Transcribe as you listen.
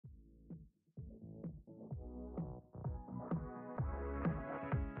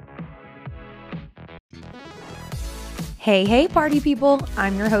Hey, party people.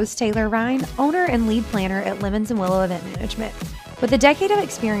 I'm your host, Taylor Ryan, owner and lead planner at Lemons and Willow Event Management. With a decade of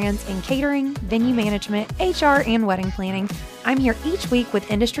experience in catering, venue management, HR, and wedding planning, I'm here each week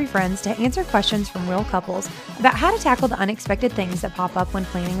with industry friends to answer questions from real couples about how to tackle the unexpected things that pop up when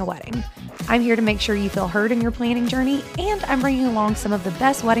planning a wedding. I'm here to make sure you feel heard in your planning journey, and I'm bringing along some of the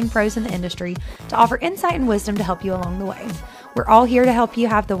best wedding pros in the industry to offer insight and wisdom to help you along the way. We're all here to help you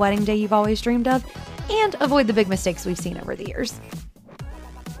have the wedding day you've always dreamed of and avoid the big mistakes we've seen over the years.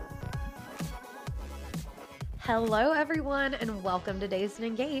 Hello, everyone, and welcome to Dazed and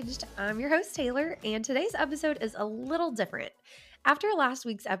Engaged. I'm your host, Taylor, and today's episode is a little different. After last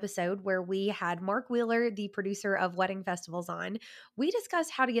week's episode where we had Mark Wheeler, the producer of Wedding Festivals, on, we discussed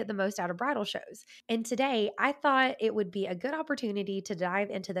how to get the most out of bridal shows. And today, I thought it would be a good opportunity to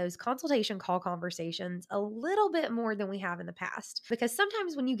dive into those consultation call conversations a little bit more than we have in the past. Because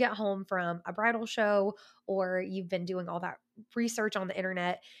sometimes when you get home from a bridal show or you've been doing all that research on the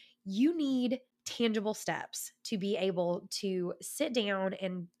internet, you need tangible steps to be able to sit down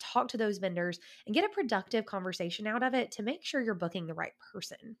and talk to those vendors and get a productive conversation out of it to make sure you're booking the right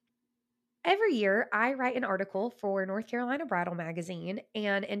person. Every year, I write an article for North Carolina Bridal Magazine,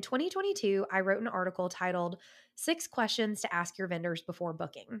 and in 2022, I wrote an article titled 6 Questions to Ask Your Vendors Before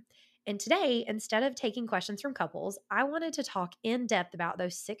Booking. And today, instead of taking questions from couples, I wanted to talk in depth about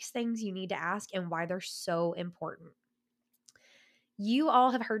those 6 things you need to ask and why they're so important. You all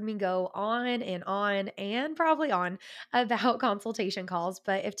have heard me go on and probably on about consultation calls,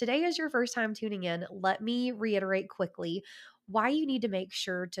 but if today is your first time tuning in, let me reiterate quickly why you need to make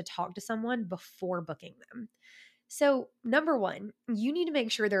sure to talk to someone before booking them. So, number one, you need to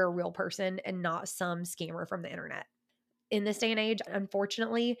make sure they're a real person and not some scammer from the internet. In this day and age,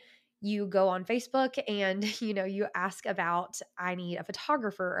 unfortunately, you go on Facebook and you ask about, I need a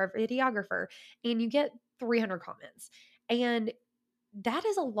photographer or a videographer, and you get 300 comments. And that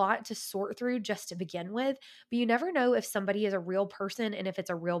is a lot to sort through just to begin with, but you never know if somebody is a real person and if it's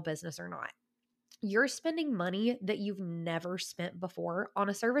a real business or not. You're spending money that you've never spent before on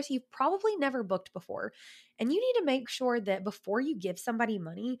a service you've probably never booked before. And you need to make sure that before you give somebody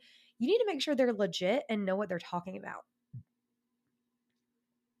money, you need to make sure they're legit and know what they're talking about.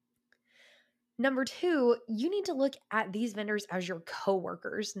 Number two, you need to look at these vendors as your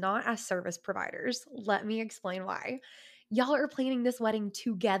coworkers, not as service providers. Let me explain why. Y'all are planning this wedding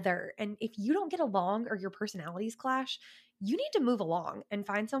together. And if you don't get along or your personalities clash, you need to move along and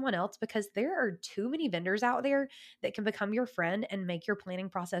find someone else because there are too many vendors out there that can become your friend and make your planning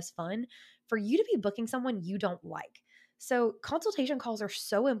process fun for you to be booking someone you don't like. So, consultation calls are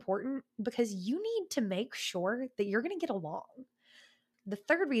so important because you need to make sure that you're going to get along. The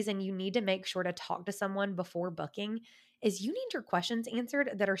third reason you need to make sure to talk to someone before booking is you need your questions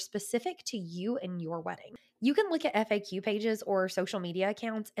answered that are specific to you and your wedding. You can look at FAQ pages or social media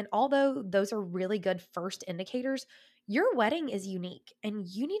accounts, and although those are really good first indicators, your wedding is unique and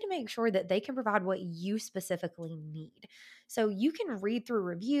you need to make sure that they can provide what you specifically need. So you can read through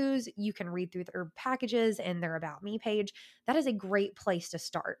reviews, you can read through their packages and their About Me page. That is a great place to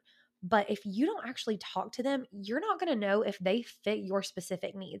start. But if you don't actually talk to them, you're not going to know if they fit your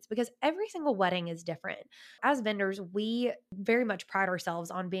specific needs because every single wedding is different. As vendors, we very much pride ourselves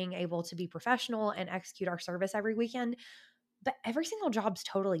on being able to be professional and execute our service every weekend. But every single job's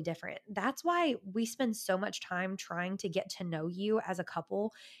totally different. That's why we spend so much time trying to get to know you as a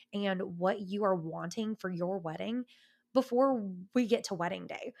couple and what you are wanting for your wedding before we get to wedding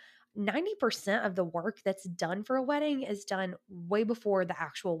day. 90% of the work that's done for a wedding is done way before the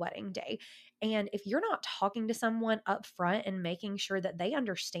actual wedding day. And if you're not talking to someone up front and making sure that they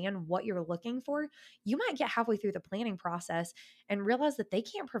understand what you're looking for, you might get halfway through the planning process and realize that they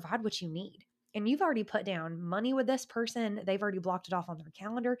can't provide what you need. And you've already put down money with this person, they've already blocked it off on their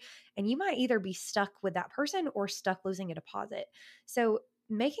calendar, and you might either be stuck with that person or stuck losing a deposit. So,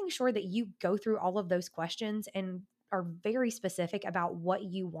 making sure that you go through all of those questions and are very specific about what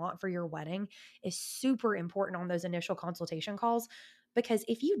you want for your wedding is super important on those initial consultation calls, because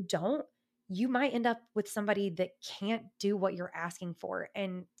if you don't, you might end up with somebody that can't do what you're asking for.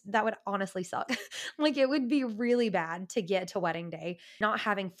 And that would honestly suck. Like, it would be really bad to get to wedding day not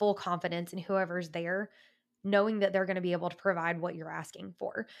having full confidence in whoever's there, knowing that they're going to be able to provide what you're asking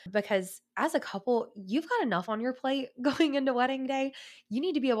for. Because as a couple, you've got enough on your plate going into wedding day. You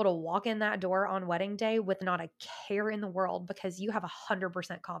need to be able to walk in that door on wedding day with not a care in the world because you have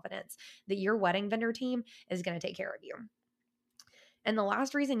 100% confidence that your wedding vendor team is going to take care of you. And the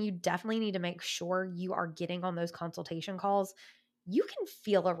last reason you definitely need to make sure you are getting on those consultation calls, you can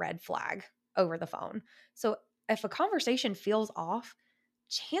feel a red flag over the phone. So if a conversation feels off,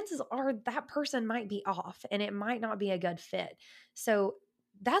 chances are that person might be off and it might not be a good fit. So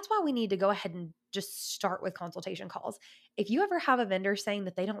that's why we need to go ahead and just start with consultation calls. If you ever have a vendor saying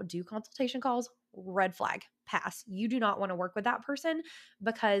that they don't do consultation calls, red flag, pass. You do not want to work with that person,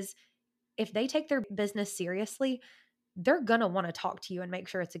 because if they take their business seriously, they're going to want to talk to you and make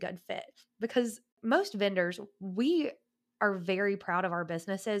sure it's a good fit. Because most vendors, we are very proud of our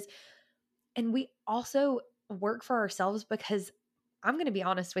businesses, and we also work for ourselves because I'm going to be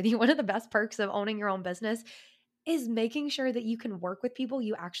honest with you, one of the best perks of owning your own business is making sure that you can work with people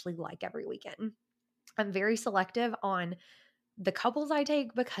you actually like every weekend. I'm very selective on the couples I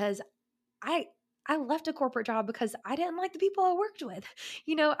take because I I left a corporate job because I didn't like the people I worked with.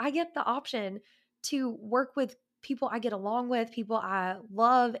 I get the option to work with people I get along with, people I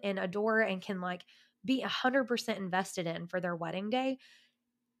love and adore and can like be 100% invested in for their wedding day.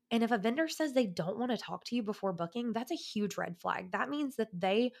 And if a vendor says they don't want to talk to you before booking, that's a huge red flag. That means that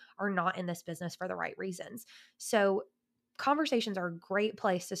they are not in this business for the right reasons. So, conversations are a great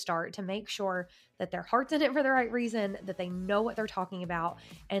place to start to make sure that their heart's in it for the right reason, that they know what they're talking about,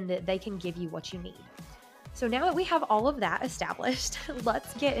 and that they can give you what you need. So, now that we have all of that established,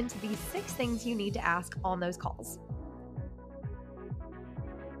 let's get into these 6 things you need to ask on those calls.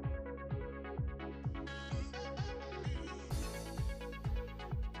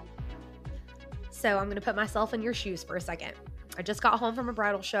 So I'm going to put myself in your shoes for a second. I just got home from a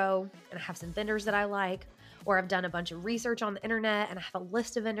bridal show and I have some vendors that I like, or I've done a bunch of research on the internet and I have a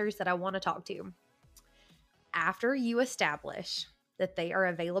list of vendors that I want to talk to. After you establish that they are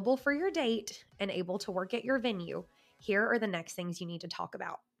available for your date and able to work at your venue, here are the next things you need to talk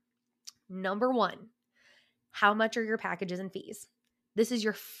about. Number 1, how much are your packages and fees? This is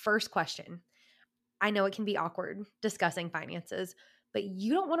your first question. I know it can be awkward discussing finances, but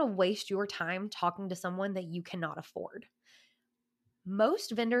you don't want to waste your time talking to someone that you cannot afford.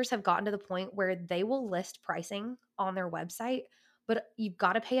 Most vendors have gotten to the point where they will list pricing on their website, but you've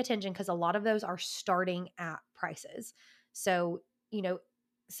got to pay attention because a lot of those are starting at prices. So,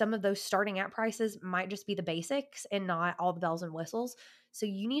 some of those starting at prices might just be the basics and not all the bells and whistles. So,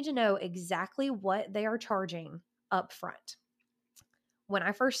 you need to know exactly what they are charging up front. When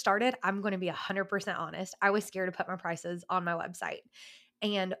I first started, I'm going to be 100% honest, I was scared to put my prices on my website.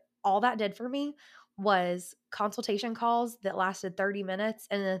 And all that did for me was consultation calls that lasted 30 minutes.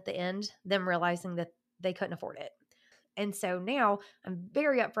 And then at the end, them realizing that they couldn't afford it. And so now I'm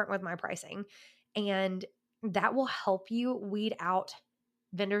very upfront with my pricing. And that will help you weed out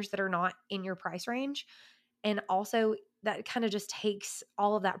vendors that are not in your price range. And also, that kind of just takes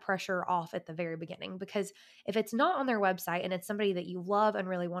all of that pressure off at the very beginning, because if it's not on their website and it's somebody that you love and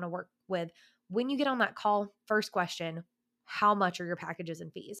really want to work with, when you get on that call, first question, how much are your packages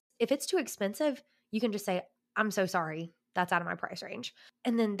and fees? If it's too expensive, you can just say, I'm so sorry, that's out of my price range.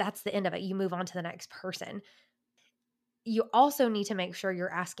 And then that's the end of it. You move on to the next person. You also need to make sure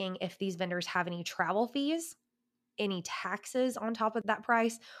you're asking if these vendors have any travel fees, any taxes on top of that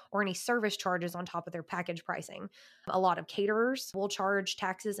price, or any service charges on top of their package pricing. A lot of caterers will charge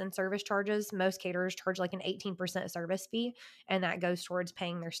taxes and service charges. Most caterers charge like an 18% service fee, and that goes towards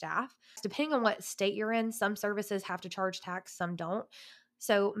paying their staff. Depending on what state you're in, some services have to charge tax, some don't.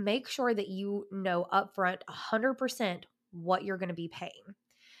 So make sure that you know upfront 100% what you're going to be paying.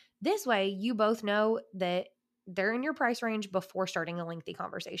 This way, you both know that they're in your price range before starting a lengthy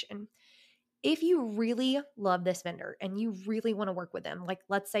conversation. If you really love this vendor and you really want to work with them, like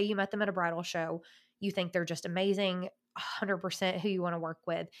let's say you met them at a bridal show, you think they're just amazing, 100% who you want to work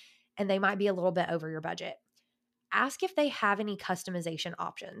with, and they might be a little bit over your budget, ask if they have any customization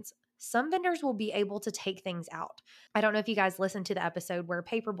options. Some vendors will be able to take things out. I don't know if you guys listened to the episode where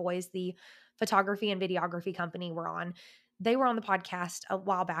Paperboys, the photography and videography company, were on. They were on the podcast a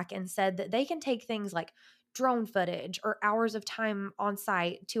while back and said that they can take things like drone footage or hours of time on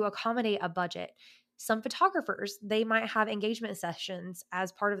site to accommodate a budget. Some photographers, they might have engagement sessions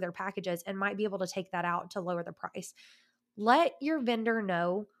as part of their packages and might be able to take that out to lower the price. Let your vendor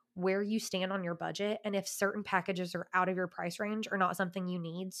know where you stand on your budget and if certain packages are out of your price range or not something you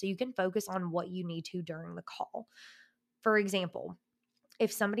need, so you can focus on what you need to during the call. For example,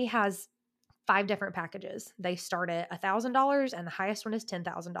 if somebody has 5 different packages, they start at $1,000 and the highest one is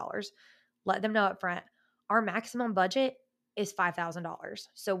 $10,000. Let them know up front, our maximum budget is $5,000.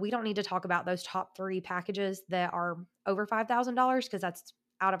 So we don't need to talk about those top 3 packages that are over $5,000 because that's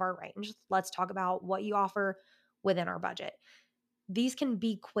out of our range. Let's talk about what you offer within our budget. These can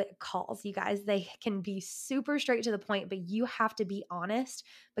be quick calls, you guys. They can be super straight to the point, but you have to be honest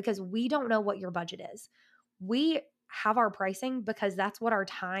because we don't know what your budget is. We have our pricing because that's what our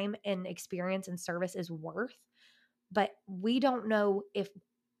time and experience and service is worth. but we don't know if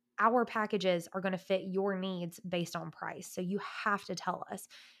our packages are going to fit your needs based on price. So you have to tell us.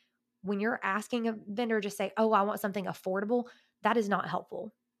 When you're asking a vendor to say, oh, I want something affordable, that is not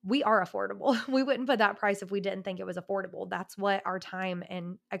helpful. We are affordable. We wouldn't put that price if we didn't think it was affordable. That's what our time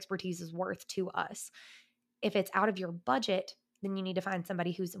and expertise is worth to us. If it's out of your budget, then you need to find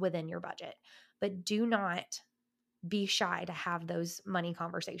somebody who's within your budget. But do not be shy to have those money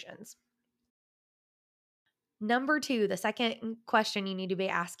conversations. Number 2, the second question you need to be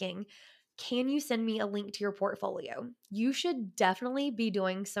asking, can you send me a link to your portfolio? You should definitely be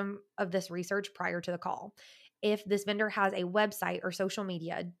doing some of this research prior to the call. If this vendor has a website or social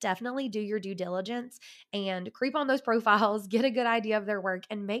media, definitely do your due diligence and creep on those profiles, get a good idea of their work,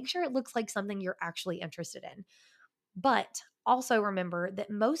 and make sure it looks like something you're actually interested in. But also remember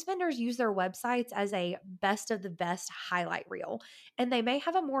that most vendors use their websites as a best of the best highlight reel, and they may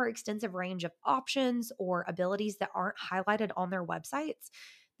have a more extensive range of options or abilities that aren't highlighted on their websites.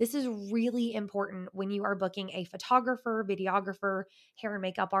 This is really important when you are booking a photographer, videographer, hair and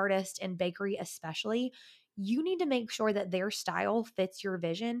makeup artist, and bakery, especially. You need to make sure that their style fits your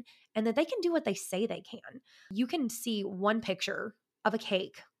vision and that they can do what they say they can. You can see one picture of a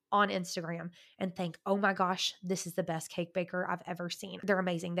cake on Instagram and think, oh my gosh, this is the best cake baker I've ever seen. They're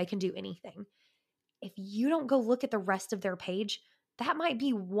amazing. They can do anything. If you don't go look at the rest of their page, that might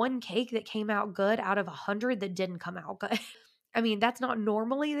be one cake that came out good out of 100 that didn't come out good. I mean, that's not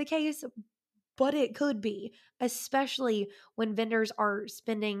normally the case, but it could be, especially when vendors are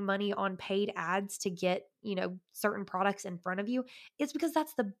spending money on paid ads to get, certain products in front of you. It's because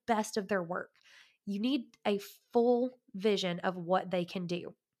that's the best of their work. You need a full vision of what they can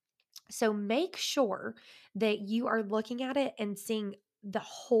do. So make sure that you are looking at it and seeing the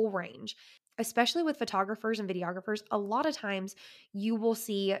whole range. Especially with photographers and videographers, a lot of times you will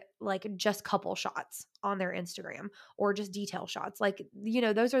see like just couple shots on their Instagram or just detail shots. Like,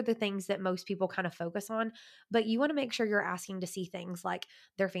 those are the things that most people kind of focus on. But you want to make sure you're asking to see things like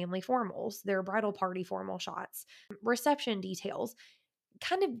their family formals, their bridal party formal shots, reception details,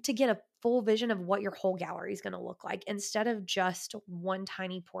 kind of to get a full vision of what your whole gallery is going to look like instead of just one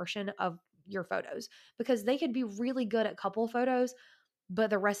tiny portion of your photos, because they could be really good at couple photos, but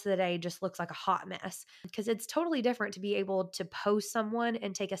the rest of the day just looks like a hot mess. Because it's totally different to be able to pose someone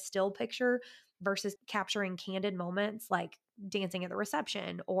and take a still picture versus capturing candid moments like dancing at the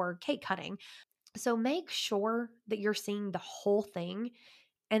reception or cake cutting. So make sure that you're seeing the whole thing,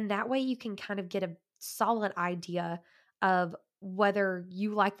 and that way you can kind of get a solid idea of whether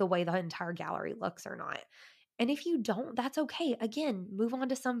you like the way the entire gallery looks or not. And if you don't, that's okay. Again, move on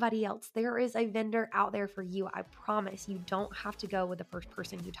to somebody else. There is a vendor out there for you. I promise you don't have to go with the first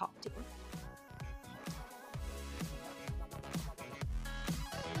person you talk to.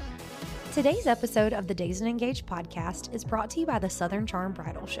 Today's episode of the Dazed and Engaged podcast is brought to you by the Southern Charm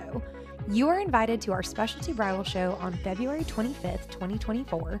Bridal Show. You are invited to our specialty bridal show on February 25th,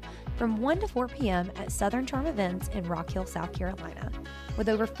 2024 from 1 to 4 p.m. at Southern Charm Events in Rock Hill, South Carolina. With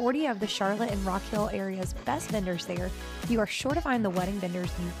over 40 of the Charlotte and Rock Hill area's best vendors there, you are sure to find the wedding vendors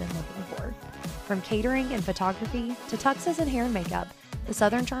you've been looking for. From catering and photography to tuxes and hair and makeup, the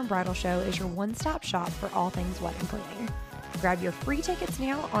Southern Charm Bridal Show is your one-stop shop for all things wedding planning. Grab your free tickets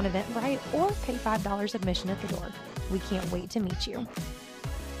now on Eventbrite or pay $5 admission at the door. We can't wait to meet you.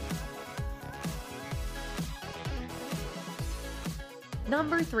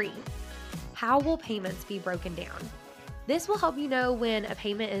 Number 3, how will payments be broken down? This will help you know when a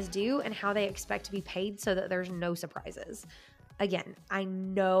payment is due and how they expect to be paid so that there's no surprises. Again, I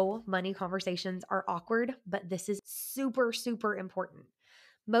know money conversations are awkward, but this is super, super important.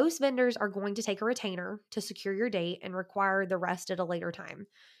 Most vendors are going to take a retainer to secure your date and require the rest at a later time.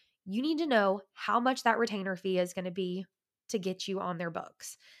 You need to know how much that retainer fee is going to be to get you on their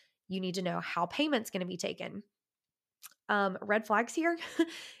books. You need to know how payment's going to be taken. Red flags here.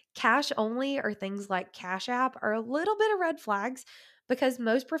 Cash only or things like Cash App are a little bit of red flags because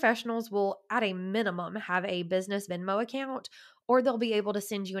most professionals will, at a minimum, have a business Venmo account, or they'll be able to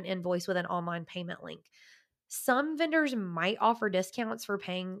send you an invoice with an online payment link. Some vendors might offer discounts for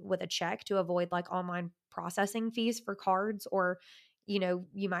paying with a check to avoid like online processing fees for cards, or,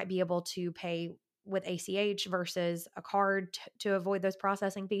 you might be able to pay with ACH versus a card to avoid those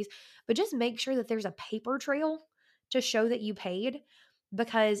processing fees. But just make sure that there's a paper trail to show that you paid,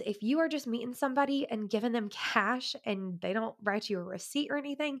 because if you are just meeting somebody and giving them cash and they don't write you a receipt or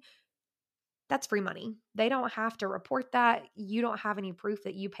anything, that's free money. They don't have to report that. You don't have any proof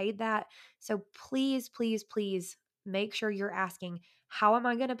that you paid that. So please, please, please make sure you're asking, how am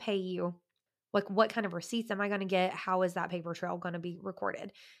I going to pay you? Like, what kind of receipts am I going to get? How is that paper trail going to be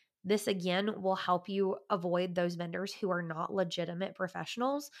recorded? This again will help you avoid those vendors who are not legitimate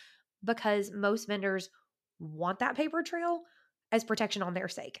professionals because most vendors want that paper trail as protection on their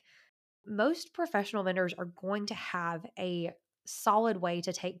sake. Most professional vendors are going to have a solid way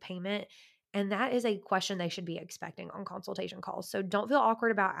to take payment. And that is a question they should be expecting on consultation calls. So don't feel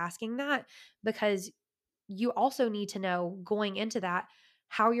awkward about asking that, because you also need to know going into that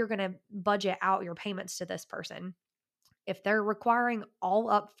how you're going to budget out your payments to this person. If they're requiring all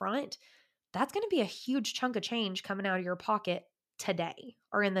up front, that's going to be a huge chunk of change coming out of your pocket today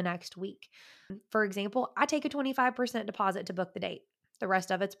or in the next week. For example, I take a 25% deposit to book the date. The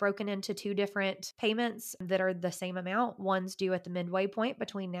rest of it's broken into two different payments that are the same amount. One's due at the midway point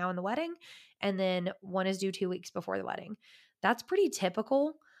between now and the wedding, and then one is due 2 weeks before the wedding. That's pretty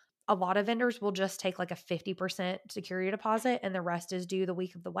typical. A lot of vendors will just take like a 50% security deposit and the rest is due the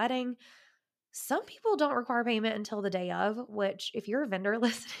week of the wedding. Some people don't require payment until the day of, which, if you're a vendor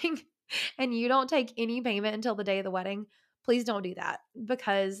listening and you don't take any payment until the day of the wedding, please don't do that,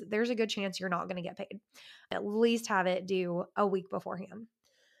 because there's a good chance you're not going to get paid. At least have it due a week beforehand.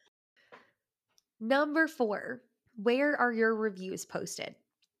 Number 4, where are your reviews posted?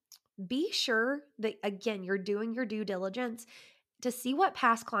 Be sure that, again, you're doing your due diligence to see what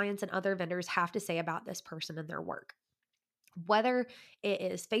past clients and other vendors have to say about this person and their work. Whether it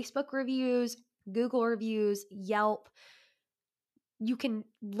is Facebook reviews, Google reviews, Yelp, you can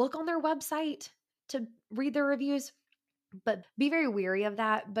look on their website to read their reviews, but be very wary of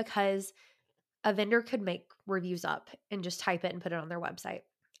that, because a vendor could make reviews up and just type it and put it on their website.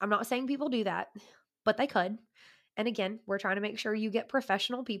 I'm not saying people do that, but they could. And again, we're trying to make sure you get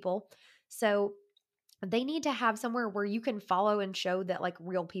professional people. So they need to have somewhere where you can follow and show that like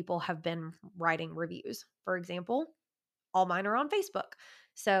real people have been writing reviews. For example, all mine are on Facebook.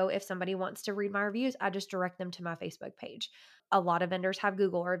 So if somebody wants to read my reviews, I just direct them to my Facebook page. A lot of vendors have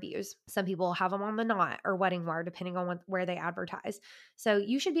Google reviews. Some people have them on the Knot or Wedding Wire, depending on where they advertise. So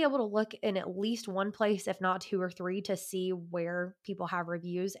you should be able to look in at least one place, if not 2 or 3, to see where people have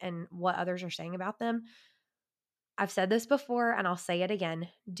reviews and what others are saying about them. I've said this before and I'll say it again.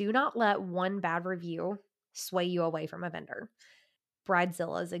 Do not let one bad review sway you away from a vendor.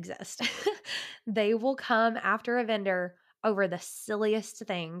 Bridezillas exist. They will come after a vendor over the silliest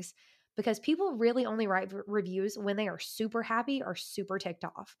things, because people really only write reviews when they are super happy or super ticked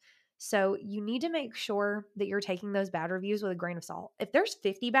off. So you need to make sure that you're taking those bad reviews with a grain of salt. If there's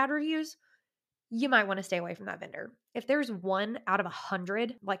 50 bad reviews, you might want to stay away from that vendor. If there's 1 out of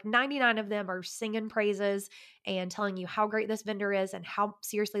 100, like 99 of them are singing praises and telling you how great this vendor is and how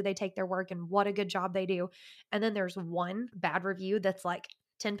seriously they take their work and what a good job they do, and then there's 1 bad review that's like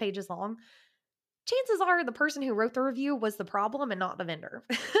 10 pages long, chances are the person who wrote the review was the problem and not the vendor.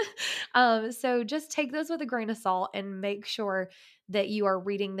 So just take those with a grain of salt and make sure that you are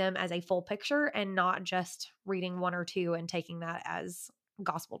reading them as a full picture and not just reading 1 or 2 and taking that as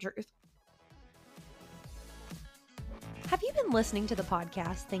gospel truth. Have you been listening to the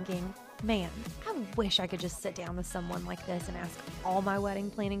podcast thinking, man, I wish I could just sit down with someone like this and ask all my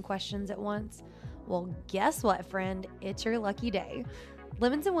wedding planning questions at once? Well, guess what, friend? It's your lucky day.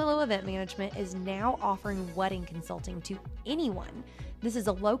 Lemons and Willow Event Management is now offering wedding consulting to anyone. This is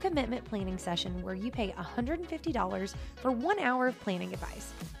a low commitment planning session where you pay $150 for 1 hour of planning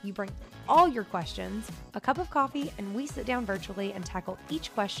advice. You bring all your questions, a cup of coffee, and we sit down virtually and tackle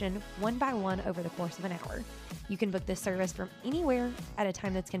each question one by one over the course of an hour. You can book this service from anywhere at a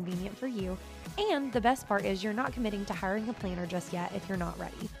time that's convenient for you. And the best part is you're not committing to hiring a planner just yet if you're not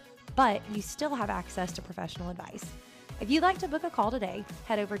ready, but you still have access to professional advice. If you'd like to book a call today,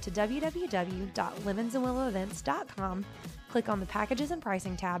 head over to www.lemonsandwillowevents.com, click on the Packages and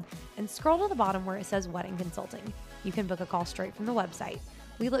Pricing tab, and scroll to the bottom where it says Wedding Consulting. You can book a call straight from the website.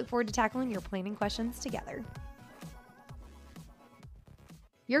 We look forward to tackling your planning questions together.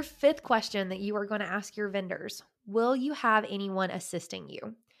 Your 5th question that you are going to ask your vendors: will you have anyone assisting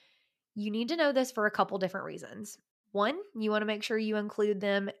you? You need to know this for a couple different reasons. 1, you want to make sure you include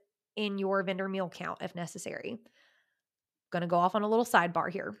them in your vendor meal count if necessary. Going to go off on a little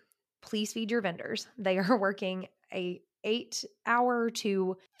sidebar here. Please feed your vendors. They are working a 8-hour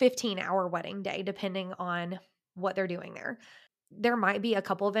to 15-hour wedding day, depending on what they're doing there. There might be a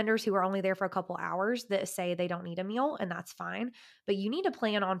couple of vendors who are only there for a couple hours that say they don't need a meal, and that's fine. But you need to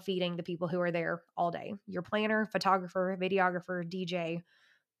plan on feeding the people who are there all day. Your planner, photographer, videographer, DJ,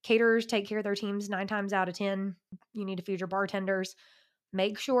 caterers take care of their teams 9 times out of 10. You need to feed your bartenders.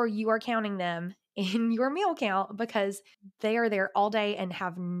 Make sure you are counting them in your meal count, because they are there all day and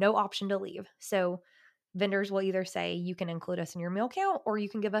have no option to leave. So vendors will either say you can include us in your meal count or you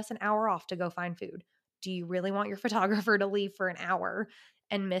can give us an hour off to go find food. Do you really want your photographer to leave for an hour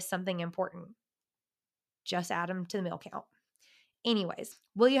and miss something important. Just add them to the meal count. Anyways,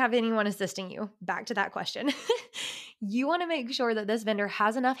 will you have anyone assisting you? Back to that question. You want to make sure that this vendor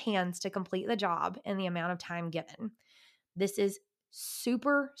has enough hands to complete the job in the amount of time given. This is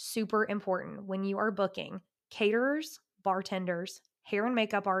super, super important when you are booking caterers, bartenders, hair and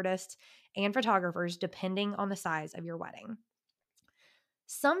makeup artists, and photographers, depending on the size of your wedding.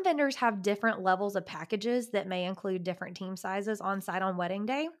 Some vendors have different levels of packages that may include different team sizes on site on wedding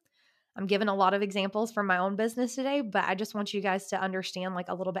day. I'm giving a lot of examples from my own business today, but I just want you guys to understand like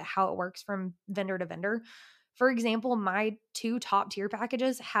a little bit how it works from vendor to vendor. For example, my 2 top tier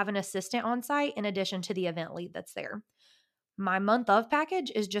packages have an assistant on site in addition to the event lead that's there. My month of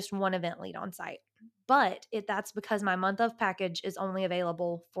package is just one event lead on site, but that's because my month of package is only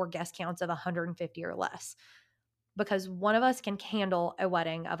available for guest counts of 150 or less, because one of us can handle a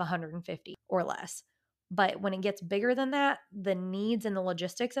wedding of 150 or less. But when it gets bigger than that, the needs and the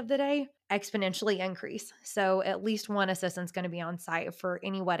logistics of the day exponentially increase. So at least one assistant's going to be on site for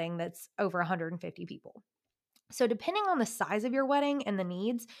any wedding that's over 150 people. So depending on the size of your wedding and the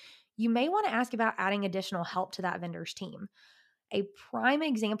needs, you may want to ask about adding additional help to that vendor's team. A prime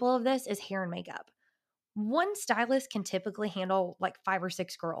example of this is hair and makeup. One stylist can typically handle like 5 or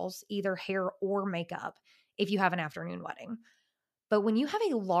 6 girls, either hair or makeup, if you have an afternoon wedding. But when you have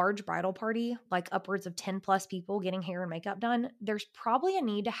a large bridal party, like upwards of 10 plus people getting hair and makeup done, there's probably a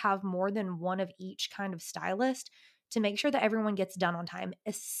need to have more than one of each kind of stylist to make sure that everyone gets done on time,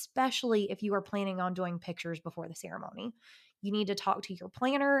 especially if you are planning on doing pictures before the ceremony. You need to talk to your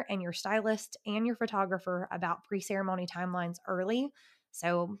planner and your stylist and your photographer about pre-ceremony timelines early.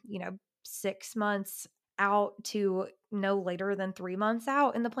 So, 6 months out to no later than 3 months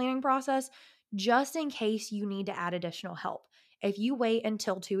out in the planning process, just in case you need to add additional help. If you wait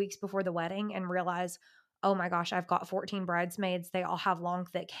until 2 weeks before the wedding and realize, oh my gosh, I've got 14 bridesmaids, they all have long,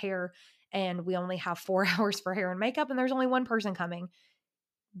 thick hair, and we only have 4 hours for hair and makeup, and there's only one person coming,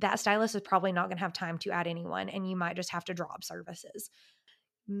 that stylist is probably not going to have time to add anyone, and you might just have to drop services.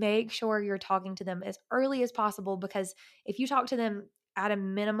 Make sure you're talking to them as early as possible, because if you talk to them at a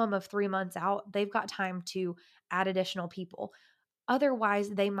minimum of 3 months out, they've got time to add additional people. Otherwise,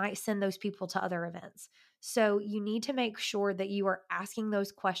 they might send those people to other events. So you need to make sure that you are asking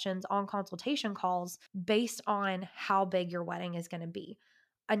those questions on consultation calls based on how big your wedding is going to be.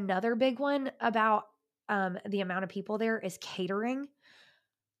 Another big one about the amount of people there is catering.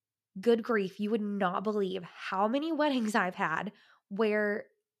 Good grief, you would not believe how many weddings I've had where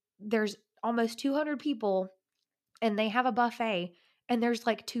there's almost 200 people and they have a buffet and there's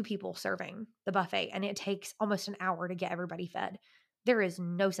like 2 people serving the buffet and it takes almost an hour to get everybody fed. There is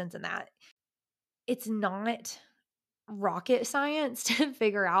no sense in that. It's not rocket science to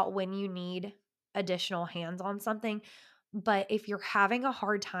figure out when you need additional hands on something. But if you're having a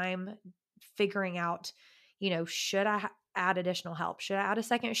hard time figuring out, should I add additional help? Should I add a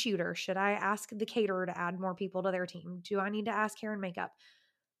second shooter? Should I ask the caterer to add more people to their team? Do I need to ask hair and makeup?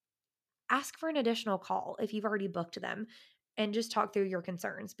 Ask for an additional call if you've already booked them and just talk through your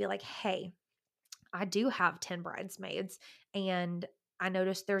concerns. Be like, hey, I do have 10 bridesmaids and I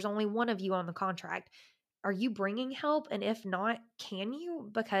noticed there's only one of you on the contract. Are you bringing help? And if not, can you?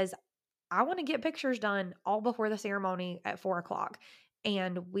 Because I want to get pictures done all before the ceremony at 4:00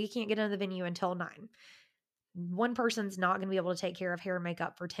 and we can't get into the venue until 9. One person's not going to be able to take care of hair and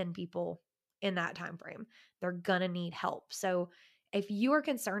makeup for 10 people in that time frame. They're going to need help. So if you are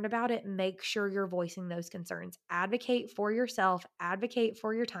concerned about it, make sure you're voicing those concerns. Advocate for yourself, advocate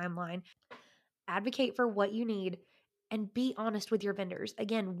for your timeline, advocate for what you need, and be honest with your vendors.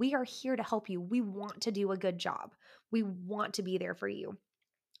 Again, we are here to help you. We want to do a good job. We want to be there for you.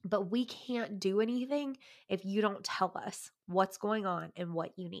 But we can't do anything if you don't tell us what's going on and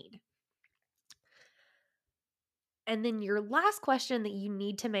what you need. And then your last question that you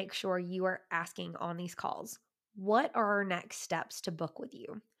need to make sure you are asking on these calls: what are our next steps to book with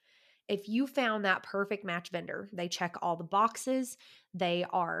you? If you found that perfect match vendor, they check all the boxes, they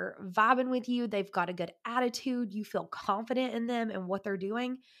are vibing with you, they've got a good attitude, you feel confident in them and what they're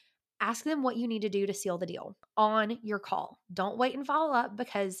doing, ask them what you need to do to seal the deal on your call. Don't wait and follow up,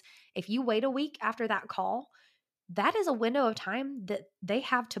 because if you wait a week after that call, that is a window of time that they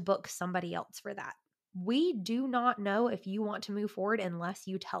have to book somebody else for that. We do not know if you want to move forward unless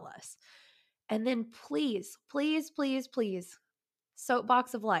you tell us. And then please, please, please, please,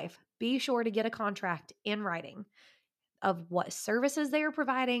 soapbox of life, be sure to get a contract in writing of what services they are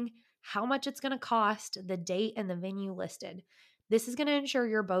providing, how much it's going to cost, the date, and the venue listed. This is going to ensure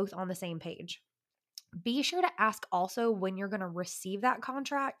you're both on the same page. Be sure to ask also when you're going to receive that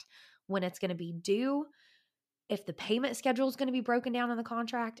contract, when it's going to be due, if the payment schedule is going to be broken down in the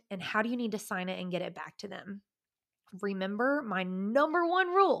contract, and how do you need to sign it and get it back to them. Remember my number one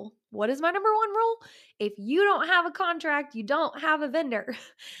rule. What is my number one rule? If you don't have a contract, you don't have a vendor.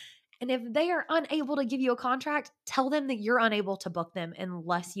 And if they are unable to give you a contract, tell them that you're unable to book them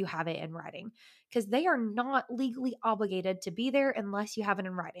unless you have it in writing, because they are not legally obligated to be there unless you have it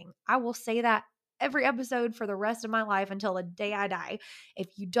in writing. I will say that every episode for the rest of my life until the day I die. If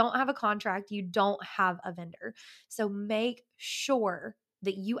you don't have a contract, you don't have a vendor. So make sure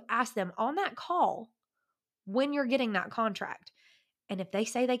that you ask them on that call when you're getting that contract. And if they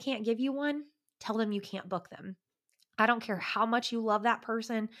say they can't give you one, tell them you can't book them. I don't care how much you love that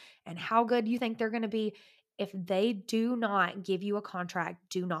person and how good you think they're going to be. If they do not give you a contract,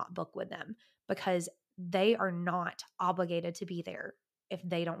 do not book with them, because they are not obligated to be there if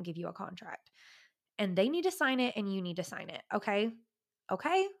they don't give you a contract. And they need to sign it and you need to sign it. Okay?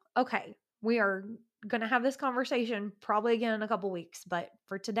 Okay? Okay. We are going to have this conversation probably again in a couple weeks, but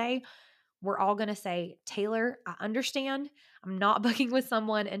for today, we're all going to say, Taylor, I understand. I'm not booking with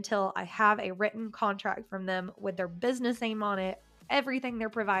someone until I have a written contract from them with their business name on it, everything they're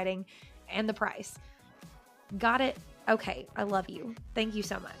providing, and the price. Got it? Okay. I love you. Thank you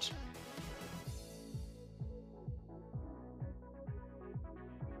so much.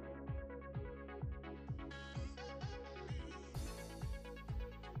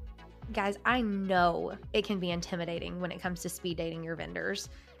 Guys, I know it can be intimidating when it comes to speed dating your vendors,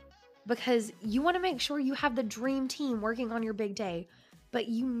 because you want to make sure you have the dream team working on your big day, but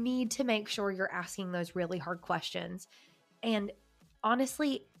you need to make sure you're asking those really hard questions. And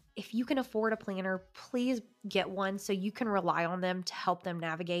honestly, if you can afford a planner, please get one so you can rely on them to help them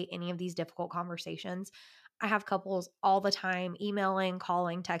navigate any of these difficult conversations. I have couples all the time emailing,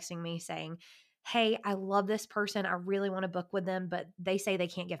 calling, texting me saying, hey, I love this person. I really want to book with them, but they say they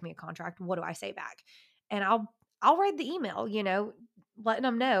can't give me a contract. What do I say back? And I'll write the email, letting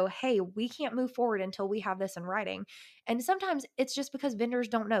them know, hey, we can't move forward until we have this in writing. And sometimes it's just because vendors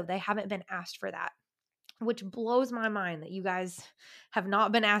don't know. They haven't been asked for that, which blows my mind that you guys have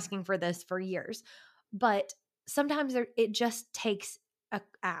not been asking for this for years. But sometimes it just takes a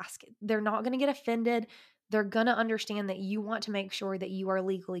ask. They're not going to get offended. They're going to understand that you want to make sure that you are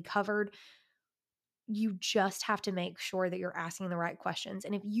legally covered. You just have to make sure that you're asking the right questions.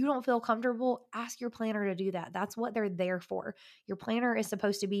 And if you don't feel comfortable, ask your planner to do that. That's what they're there for. Your planner is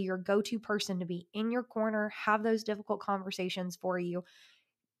supposed to be your go-to person to be in your corner, have those difficult conversations for you.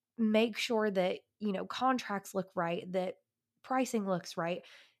 Make sure that, contracts look right, that pricing looks right.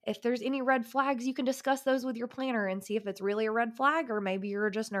 If there's any red flags, you can discuss those with your planner and see if it's really a red flag or maybe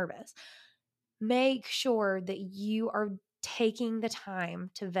you're just nervous. Make sure that you are taking the time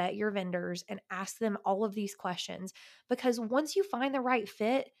to vet your vendors and ask them all of these questions, because once you find the right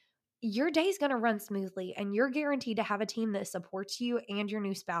fit, your day's going to run smoothly and you're guaranteed to have a team that supports you and your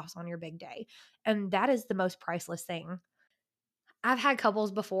new spouse on your big day. And that is the most priceless thing. I've had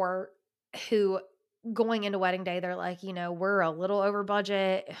couples before who, going into wedding day, they're like, we're a little over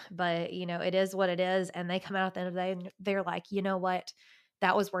budget, but it is what it is. And they come out at the end of the day and they're like, you know what?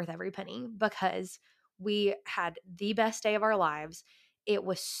 That was worth every penny, because we had the best day of our lives. It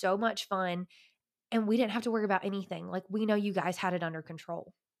was so much fun and we didn't have to worry about anything. Like, we know you guys had it under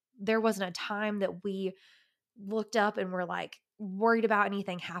control. There wasn't a time that we looked up and were like worried about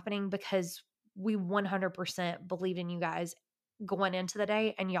anything happening, because we 100% believed in you guys going into the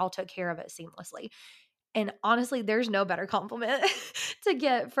day and y'all took care of it seamlessly. And honestly, there's no better compliment to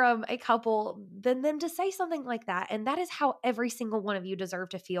get from a couple than them to say something like that. And that is how every single one of you deserve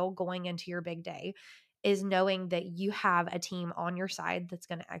to feel going into your big day, is knowing that you have a team on your side that's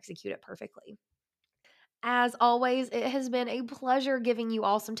going to execute it perfectly. As always, it has been a pleasure giving you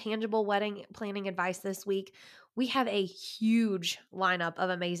all some tangible wedding planning advice this week. We have a huge lineup of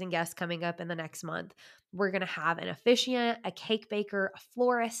amazing guests coming up in the next month. We're going to have an officiant, a cake baker, a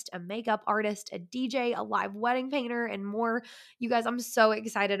florist, a makeup artist, a DJ, a live wedding painter, and more. You guys, I'm so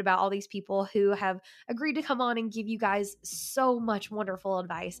excited about all these people who have agreed to come on and give you guys so much wonderful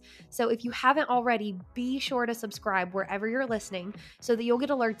advice. So if you haven't already, be sure to subscribe wherever you're listening so that you'll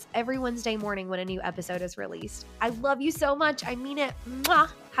get alerts every Wednesday morning when a new episode is released. I love you so much. I mean it.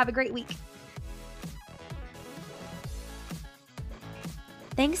 Mwah! Have a great week.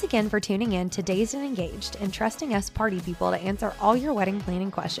 Thanks again for tuning in to Dazed and Engaged and trusting us party people to answer all your wedding planning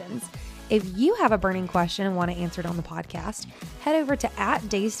questions. If you have a burning question and want to answer it on the podcast, head over to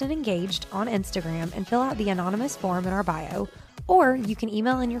 @DazedandEngaged on Instagram and fill out the anonymous form in our bio, or you can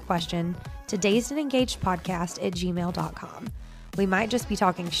email in your question to dazedandengagedpodcast@gmail.com. We might just be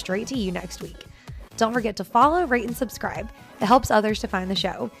talking straight to you next week. Don't forget to follow, rate, and subscribe. It helps others to find the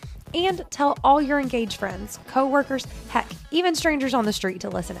show. And tell all your engaged friends, coworkers, heck, even strangers on the street to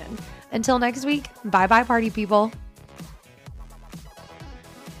listen in. Until next week, bye bye, party people.